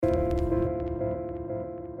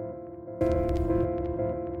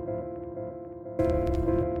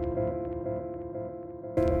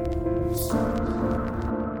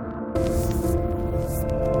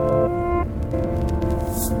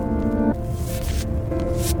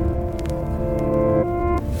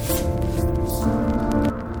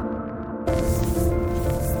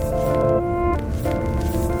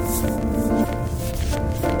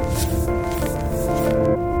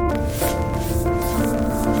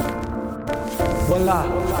Voila.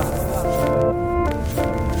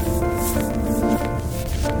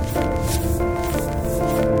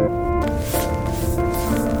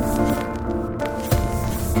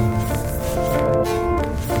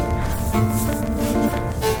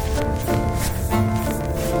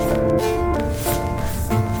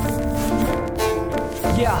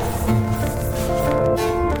 Yeah.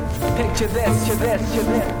 Picture this, picture this, picture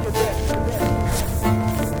this, picture this, picture this.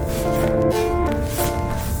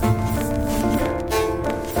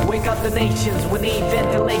 Wake up the nations, we need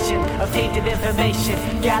ventilation of tainted information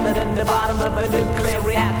gathered in the bottom of a nuclear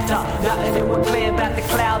reactor. Nothing new and clear about the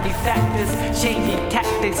cloudy factors, shady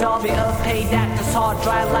tactics, army of paid actors, hard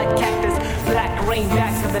dry like cactus, black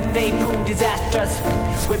rainbacks of the day prove disastrous.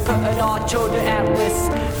 We're putting our children at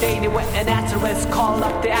risk, daily with an asterisk, call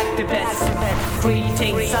up the activists.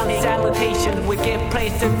 Greetings, sun salutations, we give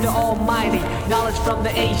praise to the Almighty. Knowledge from the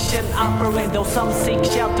ancient operate, though some seek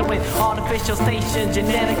shelter with artificial stations,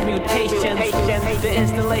 genetic mutations. The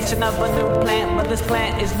installation of a new plant, but this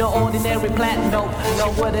plant is no ordinary plant. No,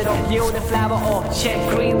 would it yield a flower or shed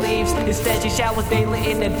green leaves? Instead, she showers daily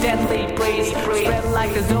in a deadly breeze, spread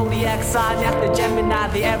like the zodiac sign after Gemini.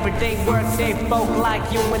 The everyday workday folk like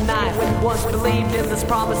you and I once believed in this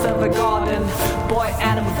promise of a garden. Boy,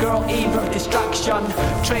 Adam, girl, Eve of destruction.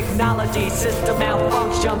 Technology, system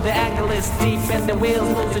malfunction. The angle is deep and the wheels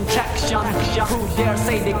losing traction. Who dare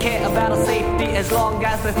say they care about our safety as long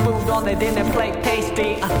as the food on the dinner plate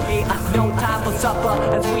tasty? No time for supper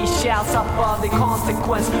as we shall suffer the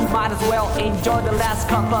consequence. Might as well enjoy the last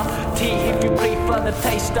cup of tea if you prefer the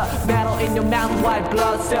taster. Metal in your mouth, white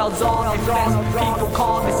blood cells on defense. People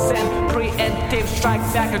condescend, preemptive strike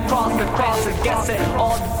back across the fence. I guess it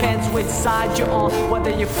all depends which side you're on,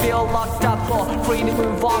 whether you feel locked up or free to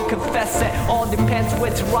move on. Confess it all depends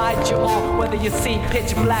which ride you're on, whether you see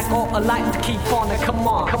pitch black or a light to keep on. Come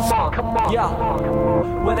on, come on, come on, yeah.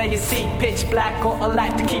 Whether you see pitch black or a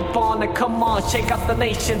light to keep on, come on. Shake up the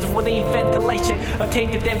nations, we need ventilation of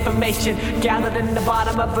tainted information gathered in the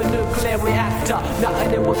bottom of a nuclear reactor.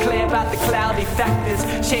 Nothing that will clear about the cloudy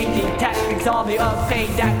factors, shady tactics, army of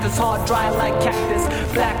paid actors, hard dry like cactus,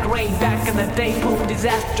 black rain back in the day prove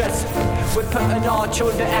disastrous. We're putting our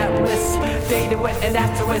children at risk, data with an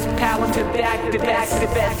asterisk, power to the activists.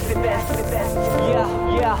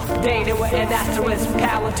 Yeah, data with an asterisk,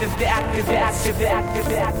 power to the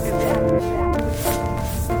activists.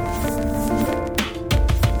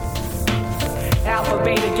 Alpha,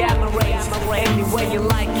 beta, gamma rays, any way you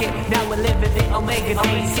like it. Now we're living the omega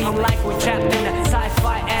days. Seem like we're trapped in a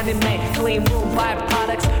sci-fi anime. Clean room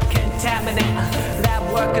byproducts contaminate. Lab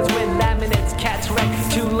workers with laminates, cats wreck.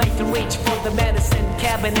 Too late to reach for the medicine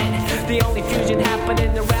cabinet. The only fusion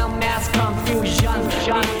happening around mass confusion.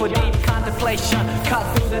 Need for deep contemplation. Cut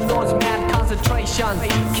through the noise, mad concentration.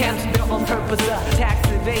 Camps built on purpose, tax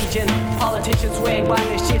evasion. Politicians swayed by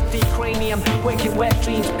their shifty cranium. Wicked wet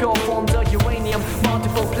dreams, pure forms of uranium.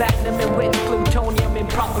 Multiple platinum enriched plutonium in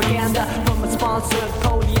propaganda from a sponsored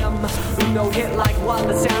podium. No hit like one,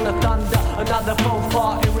 the sound of thunder. Another faux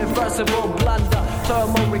pas, irreversible blunder.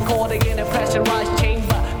 Thermal recording in a pressurized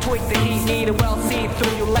chamber. Tweak the heat, need a well see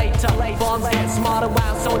through you later. Bombs get smarter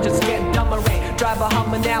while soldiers get dumber. Drive a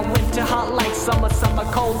Hummer now, winter hot like summer, summer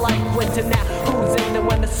cold like winter now. Who's in the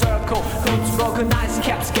winter circle? Who's broken ice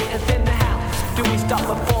caps getting thinner? How do we stop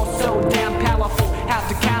a force so damn powerful? Have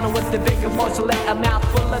to counter with the bigger voice, so let a mouth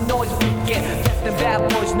full of noise begin. Let the bad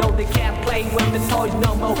boys know they can't play with the toys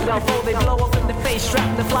no more. Before they blow up in the face,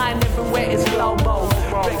 strapped and flying everywhere is slow-mo.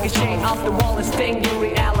 Ricochet off the wall and sting in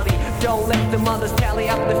reality. Don't let the mothers tally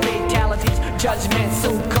up the fatalities. Judgment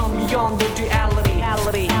soon come beyond the duality.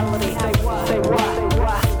 Say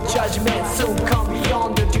what? Judgment soon come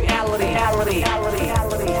beyond the duality.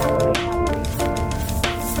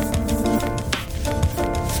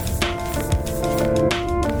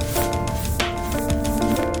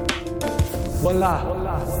 Voila.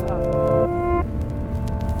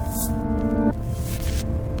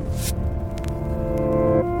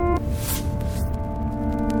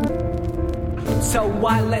 So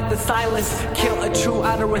why let the silence kill a true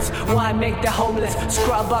utterance? Why make the homeless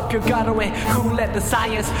scrub up your guttering? Who let the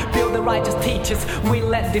science build the righteous teachers? We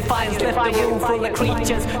let defiance lift the room full of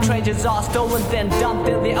creatures. Treasures are stolen then dumped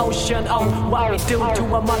in the ocean. Oh, what we do to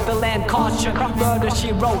a motherland caution. Murder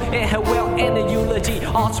she wrote in her will in a eulogy.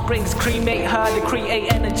 Offsprings cremate her to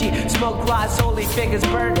create energy. Smoke rise, holy figures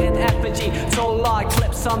burned in effigy. Solar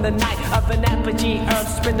eclipse on the night of an apogee. Earth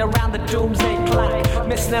spin around the doomsday clock.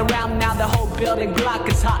 Missing around now the whole building feeling Glock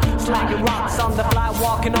is hot. Slanging rocks on the fly,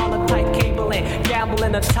 walking on a tight cable and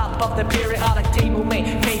gambling on top of the periodic table.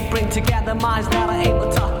 Mate, fate bring together minds that are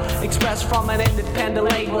able to express from an independent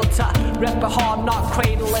label to rep a hard knock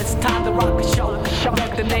cradle. It's time to rock a show.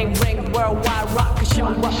 Let the name ring worldwide, rock a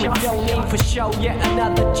show. What we don't need for show, yet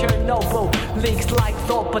another Chernobyl. Leaks like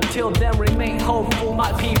thought, but till then remain hopeful.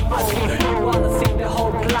 My people, you wanna see the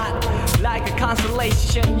whole plot. Like a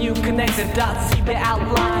constellation, you connect the dots. See the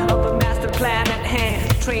outline of a master plan at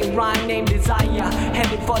hand. Train rhyme named Desire,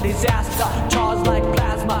 headed for disaster. Charged like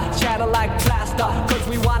plasma, shatter like plaster. Cause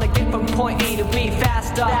we wanna get from point A to B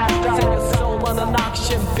faster. Set your soul on an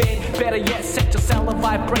auction bid. Better yet, set yourself a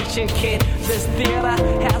vibration kit. This theater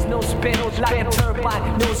has no spin, like a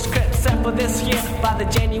turbine. No script except for this year by the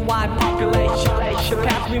genuine population. The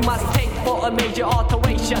path we must take for a major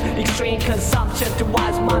alteration. Extreme consumption to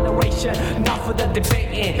wise moderation. Enough of the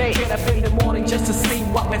debating. Get up in the morning just to see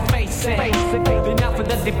what we're facing. Enough of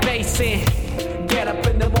the debating. Get up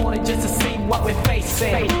in the morning just to see what we're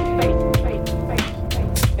facing.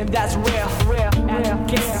 And that's real, and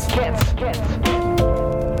gets.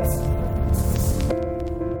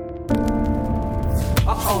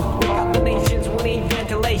 We got the nations, we need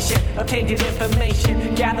ventilation of tainted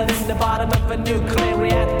information gathered in the bottom of a nuclear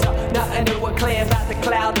reactor. Nothing new or clear about the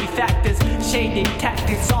cloudy factors. Shady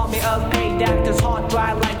tactics, army of paid actors, hard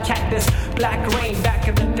dry like cactus. Black rain back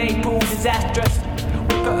in the day proved disastrous.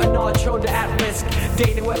 We're putting our children at risk.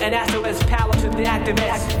 Data with an asterisk, power to the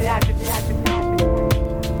activists.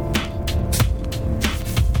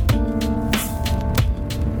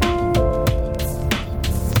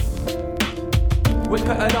 We're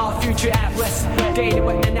putting our future at risk. Data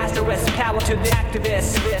with an asterisk, power to the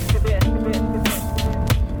activists.